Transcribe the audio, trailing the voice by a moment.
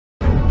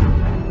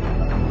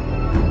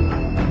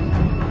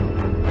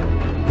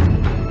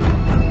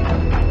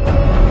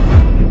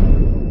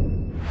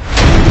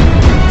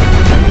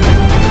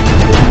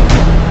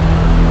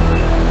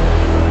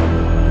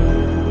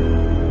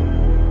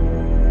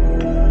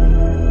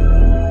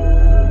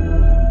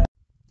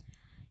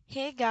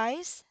Hey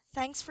guys,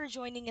 thanks for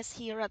joining us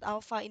here at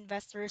Alpha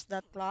Investors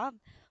Club,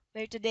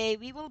 where today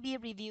we will be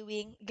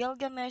reviewing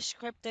Gilgamesh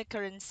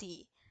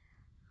cryptocurrency.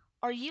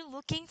 Are you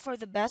looking for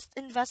the best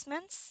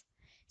investments?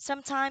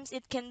 Sometimes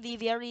it can be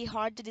very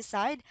hard to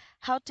decide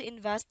how to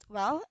invest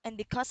well, and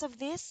because of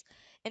this,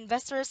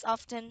 investors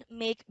often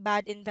make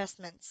bad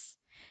investments.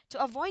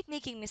 To avoid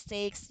making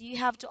mistakes, you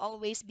have to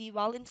always be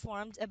well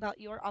informed about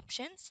your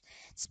options,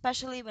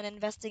 especially when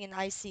investing in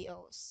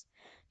ICOs.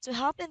 To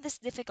help in this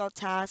difficult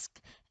task,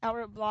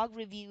 our blog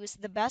reviews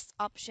the best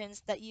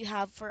options that you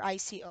have for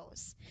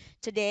ICOs.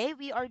 Today,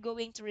 we are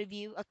going to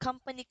review a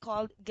company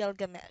called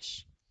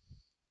Gilgamesh.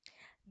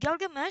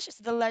 Gilgamesh is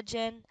the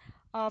legend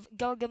of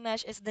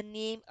Gilgamesh is the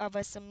name of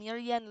a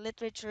Sumerian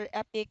literature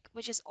epic,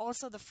 which is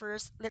also the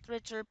first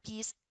literature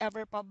piece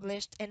ever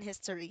published in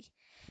history.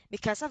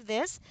 Because of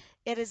this,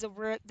 it is a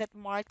work that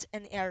marked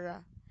an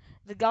era.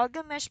 The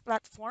Gilgamesh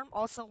platform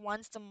also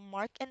wants to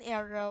mark an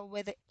era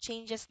with the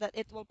changes that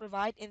it will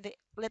provide in the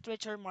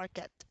literature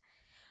market.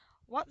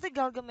 What the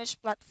Gilgamesh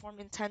platform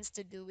intends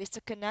to do is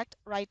to connect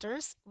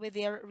writers with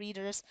their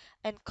readers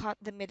and cut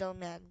the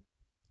middleman.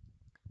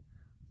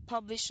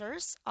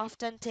 Publishers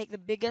often take the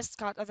biggest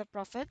cut of the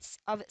profits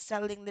of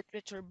selling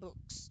literature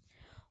books.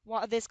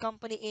 What this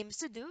company aims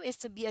to do is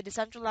to be a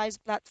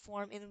decentralized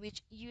platform in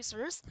which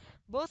users,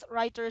 both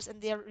writers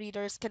and their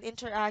readers, can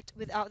interact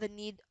without the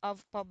need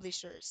of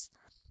publishers.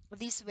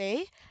 This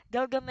way,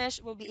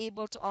 Gilgamesh will be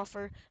able to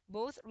offer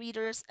both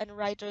readers and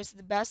writers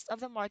the best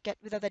of the market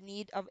without the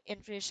need of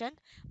intrusion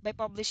by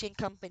publishing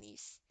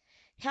companies.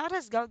 How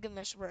does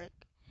Gilgamesh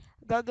work?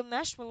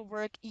 Gilgamesh will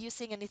work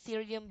using an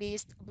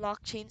Ethereum-based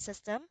blockchain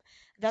system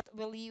that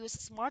will use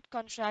smart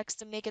contracts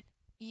to make it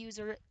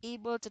user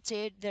able to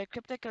trade their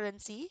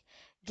cryptocurrency,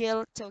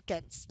 Gil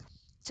tokens.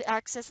 To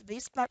access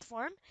this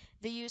platform,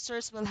 the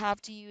users will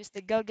have to use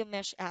the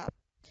Gilgamesh app.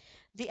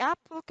 The app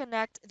will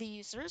connect the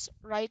users,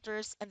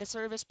 writers, and the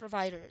service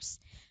providers.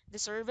 The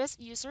service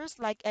users,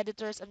 like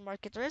editors and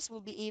marketers,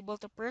 will be able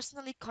to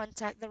personally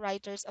contact the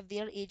writers of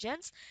their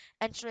agents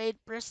and trade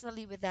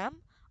personally with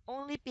them,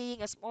 only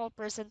paying a small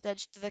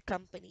percentage to the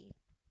company.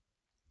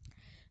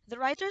 The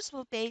writers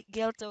will pay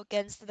Gil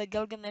tokens to the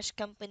Gilgamesh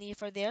company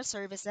for their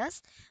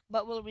services,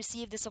 but will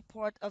receive the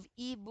support of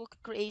e-book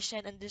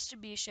creation and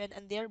distribution,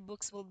 and their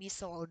books will be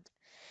sold.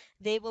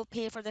 They will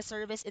pay for the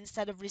service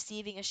instead of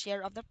receiving a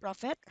share of the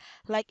profit,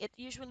 like it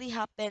usually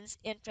happens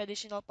in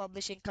traditional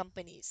publishing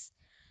companies.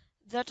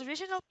 The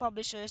traditional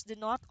publishers do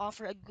not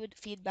offer a good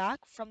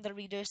feedback from the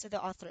readers to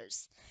the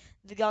authors.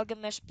 The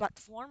Gilgamesh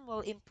platform will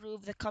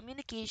improve the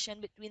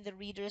communication between the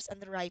readers and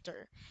the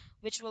writer,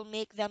 which will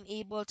make them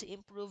able to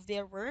improve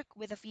their work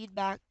with the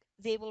feedback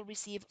they will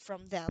receive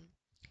from them.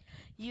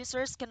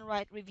 Users can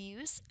write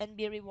reviews and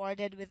be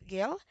rewarded with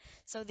Gil,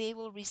 so they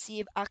will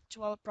receive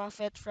actual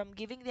profit from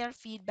giving their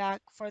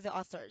feedback for the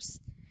authors.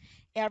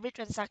 Every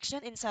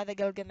transaction inside the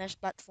Gilgamesh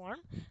platform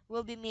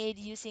will be made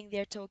using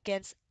their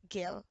tokens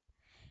Gil.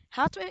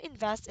 How to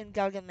invest in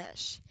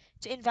Gilgamesh?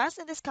 To invest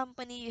in this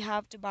company, you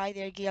have to buy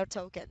their Gale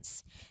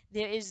tokens.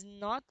 There is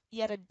not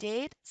yet a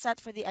date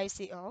set for the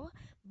ICO,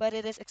 but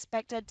it is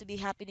expected to be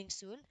happening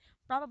soon,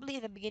 probably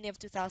in the beginning of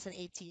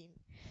 2018.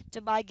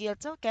 To buy Gale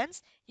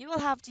tokens, you will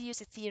have to use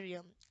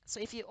Ethereum. So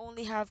if you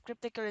only have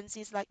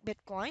cryptocurrencies like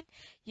Bitcoin,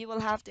 you will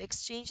have to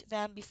exchange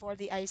them before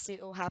the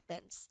ICO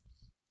happens.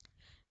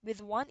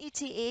 With 1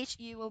 ETH,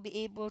 you will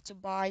be able to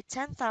buy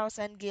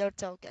 10,000 Gale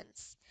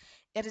tokens.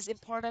 It is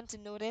important to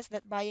notice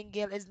that buying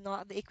Gale is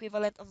not the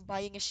equivalent of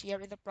buying a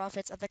share in the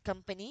profits of the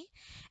company,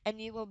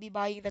 and you will be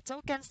buying the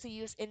tokens to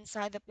use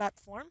inside the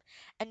platform,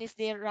 and if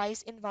they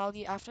rise in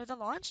value after the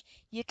launch,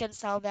 you can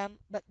sell them,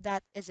 but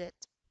that is it.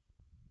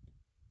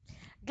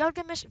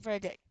 Gilgamesh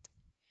verdict.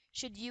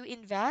 Should you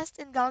invest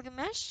in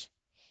Gilgamesh?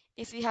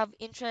 If you have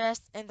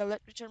interest in the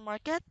literature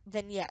market,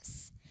 then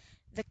yes.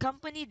 The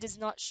company does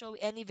not show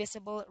any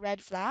visible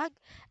red flag,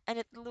 and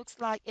it looks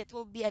like it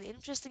will be an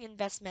interesting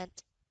investment.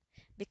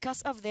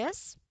 Because of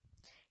this,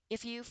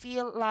 if you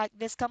feel like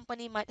this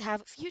company might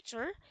have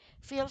future,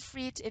 feel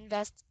free to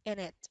invest in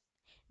it.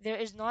 There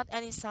is not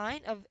any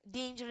sign of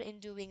danger in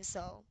doing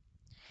so.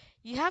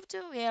 You have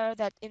to aware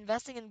that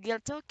investing in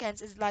guild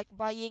tokens is like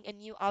buying a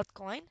new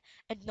altcoin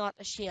and not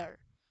a share.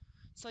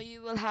 So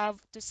you will have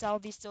to sell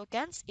these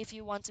tokens if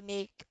you want to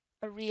make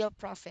a real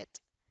profit.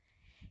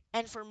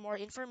 And for more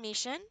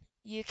information,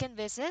 you can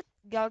visit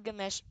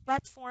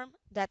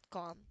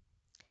gilgameshplatform.com.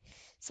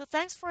 So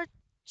thanks for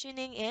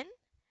tuning in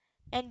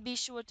and be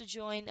sure to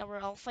join our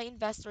Alpha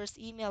Investors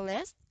email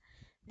list.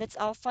 That's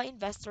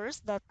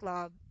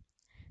alphainvestors.club.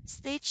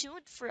 Stay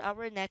tuned for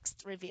our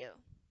next review.